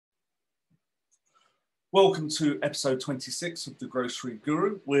Welcome to episode 26 of The Grocery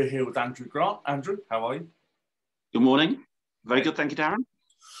Guru. We're here with Andrew Grant. Andrew, how are you? Good morning. Very good, thank you, Darren.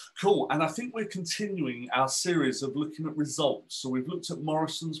 Cool, and I think we're continuing our series of looking at results. So we've looked at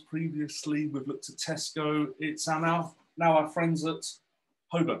Morrison's previously, we've looked at Tesco. It's now our friends at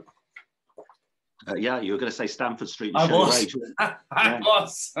Holborn. Yeah, you were going to say Stamford Street. I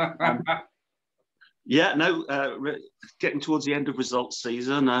was. Getting towards the end of results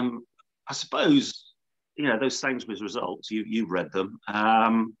season. I suppose, those Sainsbury's results, you've read them.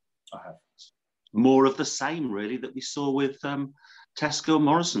 I have. More of the same, really, that we saw with Tesco and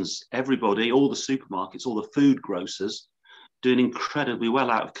Morrison's. Everybody, all the supermarkets, all the food grocers, doing incredibly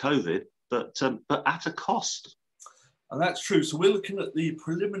well out of COVID, but at a cost. And that's true. So we're looking at the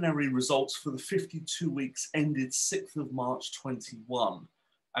preliminary results for the 52 weeks ended 6th of March 21.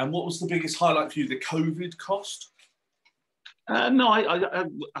 And what was the biggest highlight for you? The COVID cost? No, I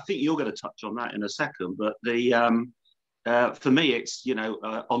think you're going to touch on that in a second. But for me, it's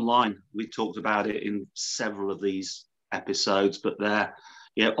online. We talked about it in several of these episodes, but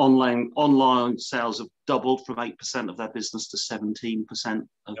online sales have doubled from 8% of their business to 17%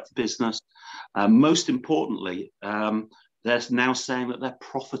 of the business. Most importantly, they're now saying that they're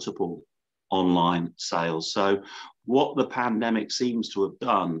profitable online sales. So what the pandemic seems to have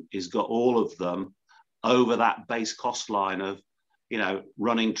done is got all of them over that base cost line of,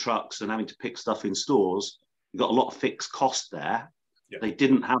 running trucks and having to pick stuff in stores. You've got a lot of fixed cost there. Yep. They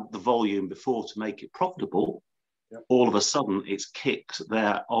didn't have the volume before to make it profitable. Yep. All of a sudden, it's kicked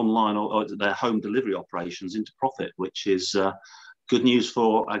their online or their home delivery operations into profit, which is good news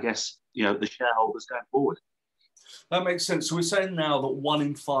for, I guess, the shareholders going forward. That makes sense. So we're saying now that 1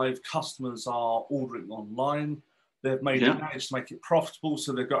 in 5 customers are ordering online. They've managed to make it profitable,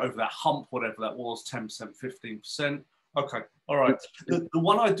 so they've got over that hump, whatever that was, 10%, 15%. Okay, all right. The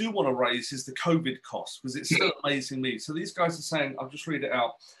one I do want to raise is the COVID cost, because it's still amazing me. So these guys are saying, I'll just read it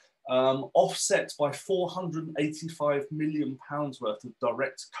out, offset by £485 million worth of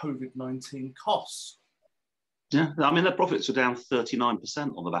direct COVID-19 costs. Yeah, I mean, their profits are down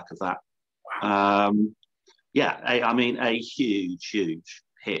 39% on the back of that. Wow. A huge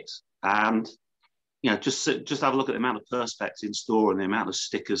hit. And, just have a look at the amount of Perspex in store and the amount of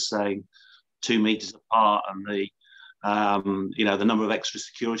stickers saying 2 meters apart and the number of extra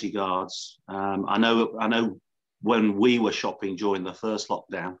security guards. I know when we were shopping during the first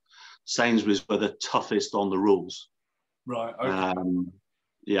lockdown, Sainsbury's were the toughest on the rules. Right.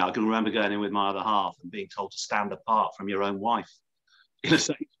 Okay. I can remember going in with my other half and being told to stand apart from your own wife in a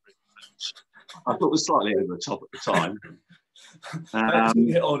Sainsbury's. I thought it was slightly over the top at the time.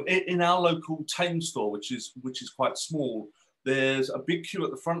 In our local Thames store, which is quite small, there's a big queue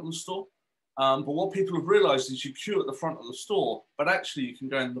at the front of the store. But what people have realised is you queue at the front of the store, but actually you can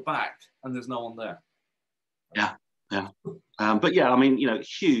go in the back and there's no one there.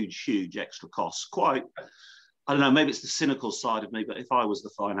 Huge extra costs. Quite, I don't know, maybe it's the cynical side of me, but if I was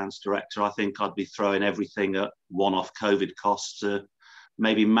the finance director, I think I'd be throwing everything at one-off COVID costs to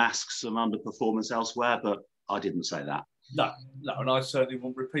maybe mask some underperformance elsewhere, but I didn't say that. No, and I certainly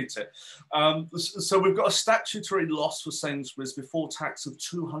won't repeat it. So we've got a statutory loss for Sainsbury's before tax of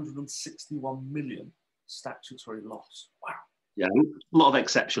 261 million. Statutory loss. Wow. Yeah, a lot of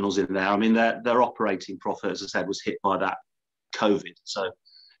exceptionals in there. I mean, their operating profit, as I said, was hit by that COVID. So,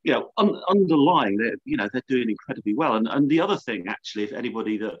 underlying, they're doing incredibly well. And the other thing, actually, if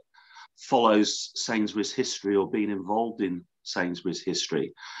anybody that follows Sainsbury's history or been involved in Sainsbury's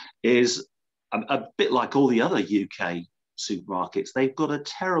history, is a bit like all the other UK supermarkets, they've got a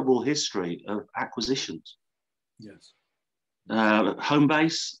terrible history of acquisitions. Yes.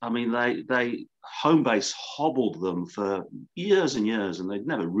 Homebase, I mean, Homebase hobbled them for years and years, and they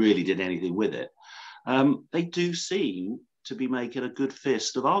never really did anything with it. They do seem to be making a good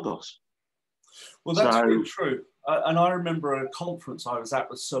fist of Argos. Well, that's very true. And I remember a conference I was at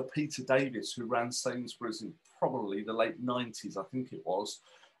with Sir Peter Davis, who ran Sainsbury's in probably the late 90s, I think it was.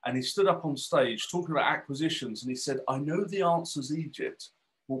 And he stood up on stage talking about acquisitions, and he said, I know the answer's Egypt,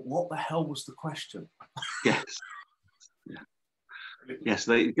 but what the hell was the question? Yes. Yeah. Yes,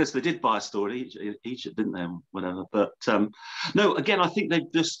 because they did buy a store in Egypt, didn't they? Whatever. But no, again, I think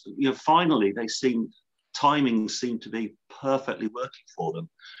they've just, finally, timing seemed to be perfectly working for them.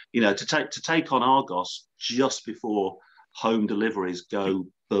 To take on Argos just before home deliveries go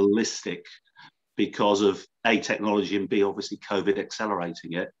ballistic because of A, technology, and B, obviously COVID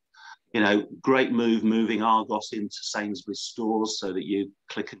accelerating it. Great move moving Argos into Sainsbury's stores so that you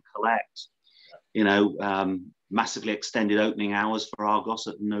click and collect. Massively extended opening hours for Argos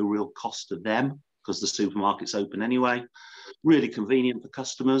at no real cost to them because the supermarket's open anyway. Really convenient for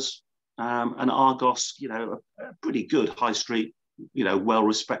customers. and Argos, you know, a pretty good high street, you know,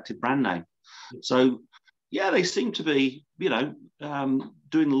 well-respected brand name. So, yeah, they seem to be, you know,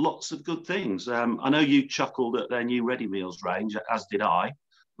 doing lots of good things. I know you chuckled at their new ready meals range, as did I.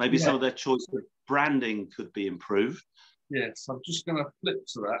 Maybe some of their choice of branding could be improved. Yes, I'm just going to flip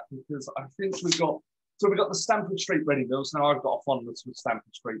to that because I think we've got the Stamford Street ready meals. Now I've got a fondness with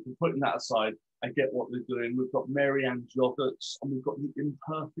Stamford Street. We're putting that aside. I get what they're doing. We've got Mary Ann's yogurts and we've got the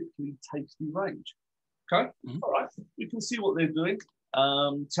Imperfectly Tasty range. Okay, all right. We can see what they're doing.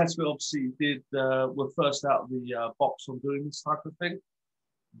 Tesco obviously were first out of the box on doing this type of thing.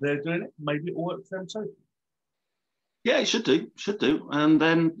 They're doing it. Maybe it'll work for them too. Yeah, it should do. And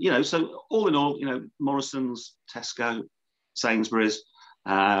then, you know, so all in all, you know, Morrison's, Tesco, Sainsbury's,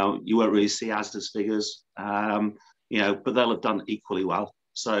 you won't really see Asda's figures, you know, but they'll have done equally well.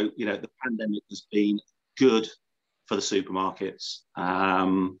 So, you know, the pandemic has been good for the supermarkets,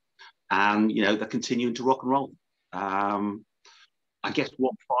 and, you know, they're continuing to rock and roll. I guess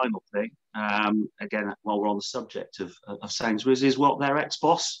one final thing, again, while we're on the subject of Sainsbury's, is what their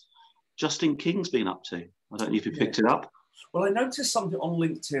ex-boss, Justin King's been up to. I don't know if you picked it up. Well, I noticed something on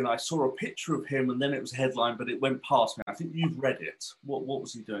LinkedIn. I saw a picture of him and then it was a headline, but it went past me. I think you've read it. What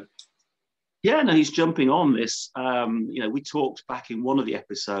was he doing? Yeah, no, he's jumping on this. You know, we talked back in one of the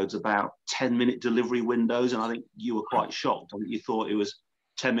episodes about 10-minute delivery windows, and I think you were quite shocked. I think you thought it was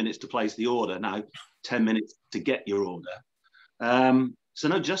 10 minutes to place the order. Now, 10 minutes to get your order. So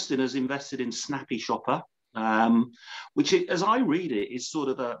no, Justin has invested in Snappy Shopper, which, as I read it, is sort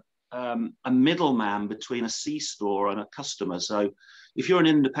of a middleman between a C-store and a customer. So if you're an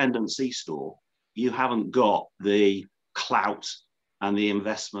independent C-store, you haven't got the clout and the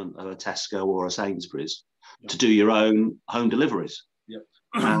investment of a Tesco or a Sainsbury's to do your own home deliveries.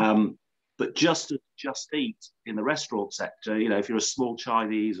 But Just Eat in the restaurant sector, you know, if you're a small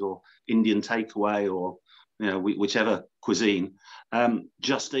Chinese or Indian takeaway or, you know, whichever cuisine,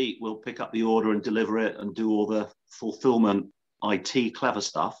 Just Eat will pick up the order and deliver it and do all the fulfillment IT clever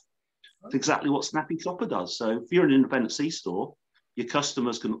stuff. It's exactly what Snappy Shopper does. So if you're an independent C-store, your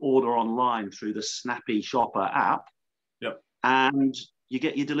customers can order online through the Snappy Shopper app, and you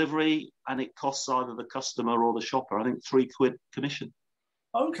get your delivery, and it costs either the customer or the shopper, I think, £3 commission.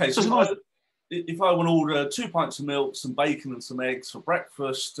 Okay, so if I want to order 2 pints of milk, some bacon and some eggs for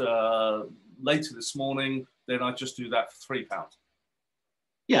breakfast later this morning, then I just do that for £3.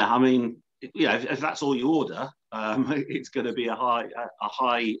 Yeah, I mean, you know, if that's all you order, it's going to be a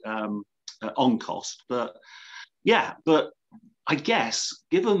high on cost. But yeah, but I guess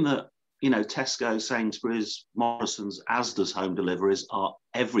given that, you know, Tesco, Sainsbury's, Morrison's, Asda's home deliveries are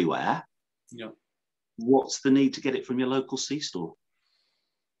everywhere, what's the need to get it from your local C-store?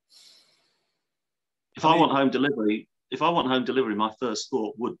 If I want home delivery, my first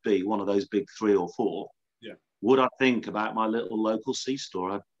thought would be one of those big 3 or 4. Yeah. Would I think about my little local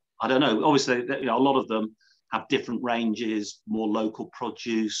C-store? I don't know. Obviously, you know, a lot of them have different ranges, more local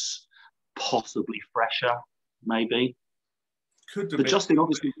produce, possibly fresher, maybe. But Justin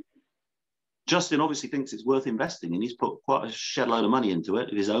obviously thinks it's worth investing in. He's put quite a shed load of money into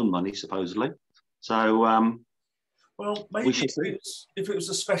it, his own money, supposedly. So, well, maybe if it was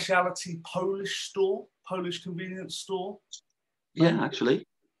a specialty Polish convenience store. Yeah, actually.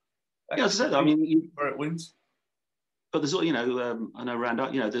 Yeah, as I said, I mean, where it wins. But there's, you know, I know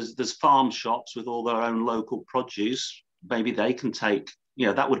around, you know, there's farm shops with all their own local produce. Maybe they can take, you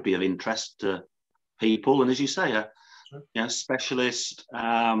know, that would be of interest to people. And as you say, you know, specialist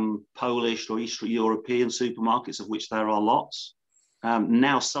Polish or Eastern European supermarkets, of which there are lots,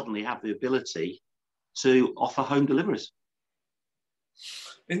 now suddenly have the ability to offer home deliveries.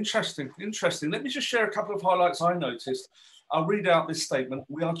 Interesting. Let me just share a couple of highlights I noticed. I'll read out this statement.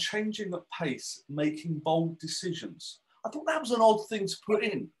 We are changing at pace, making bold decisions. I thought that was an odd thing to put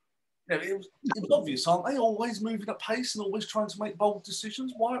in. You know, it was obvious, aren't they? Always moving at pace and always trying to make bold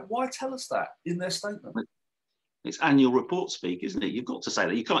decisions. Why tell us that in their statement? It's annual report speak, isn't it? You've got to say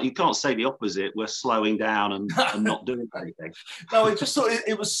that. You can't say the opposite. We're slowing down and not doing anything. No, I just thought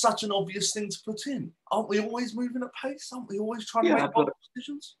it was such an obvious thing to put in. Aren't we always moving at pace? Aren't we always trying to make bold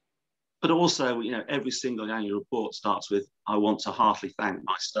decisions? But also, you know, every single annual report starts with, "I want to heartily thank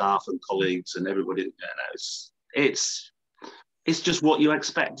my staff and colleagues and everybody." You know, it's just what you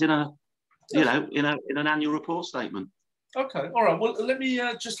expect in an annual report statement. Okay, all right. Well, let me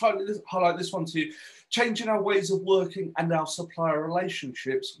just highlight this one to you. Changing our ways of working and our supplier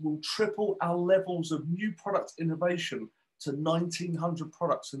relationships will triple our levels of new product innovation to 1,900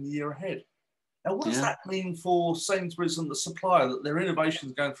 products in the year ahead. Now, what does that mean for Sainsbury's and the supplier, that their innovation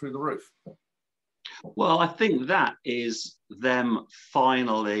is going through the roof? Well, I think that is them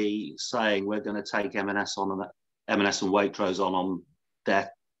finally saying we're going to take M&S on, M&S and Waitrose on their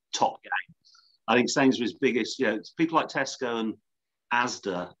top game. I think Sainsbury's biggest, people like Tesco and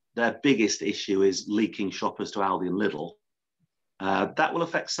Asda, their biggest issue is leaking shoppers to Aldi and Lidl. That will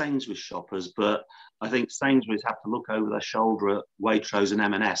affect Sainsbury's shoppers, but I think Sainsbury's have to look over their shoulder at Waitrose and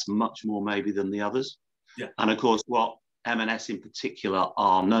M&S much more maybe than the others. Yeah. And of course, what M&S in particular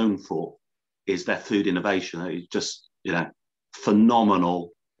are known for is their food innovation. It's just,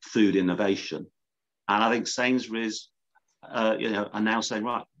 phenomenal food innovation. And I think Sainsbury's, are now saying,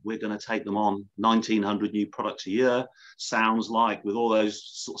 right, we're going to take them on 1,900 new products a year. Sounds like with all those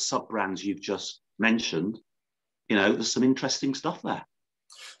sort of sub-brands you've just mentioned, there's some interesting stuff there.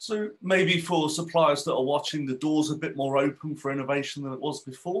 So maybe for suppliers that are watching, the door's a bit more open for innovation than it was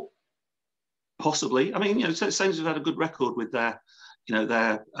before? Possibly. I mean, Sainsbury's have had a good record with their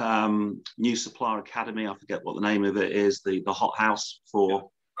new supplier academy. I forget what the name of it is, the hot house for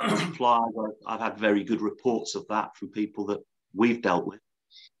suppliers. I've had very good reports of that from people that we've dealt with.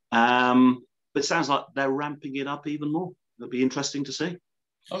 But it sounds like they're ramping it up even more. It'll be interesting to see.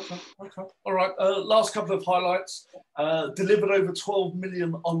 Okay. All right. Last couple of highlights. Delivered over 12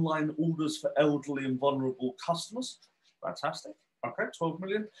 million online orders for elderly and vulnerable customers. Fantastic. Okay, 12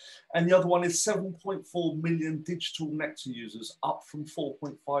 million. And the other one is 7.4 million digital Nectar users, up from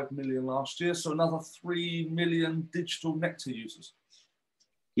 4.5 million last year. So another 3 million digital Nectar users.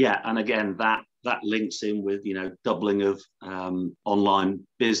 Yeah, and again, that links in with, doubling of online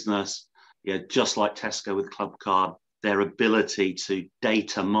business. Yeah, just like Tesco with Clubcard, their ability to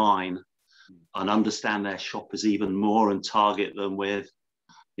data mine and understand their shoppers even more and target them with,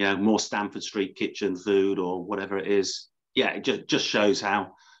 more Stamford Street kitchen food or whatever it is. Yeah, it just shows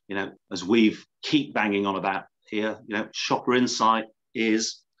how, as we've keep banging on about here, shopper insight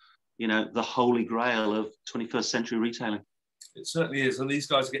is, the holy grail of 21st century retailing. It certainly is. And these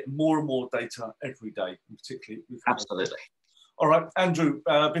guys are getting more and more data every day, particularly. Absolutely. All right, Andrew,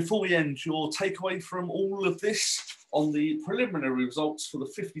 before we end, your takeaway from all of this on the preliminary results for the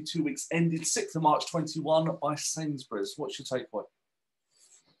 52 weeks ended 6th of March 21 by Sainsbury's. What's your takeaway?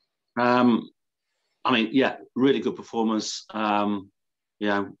 Really good performance. I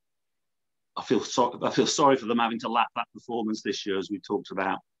feel sorry for them having to lap that performance this year, as we talked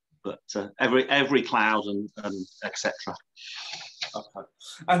about. But every cloud and etc. Okay,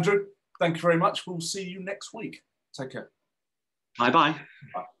 Andrew, thank you very much. We'll see you next week. Take care. Bye.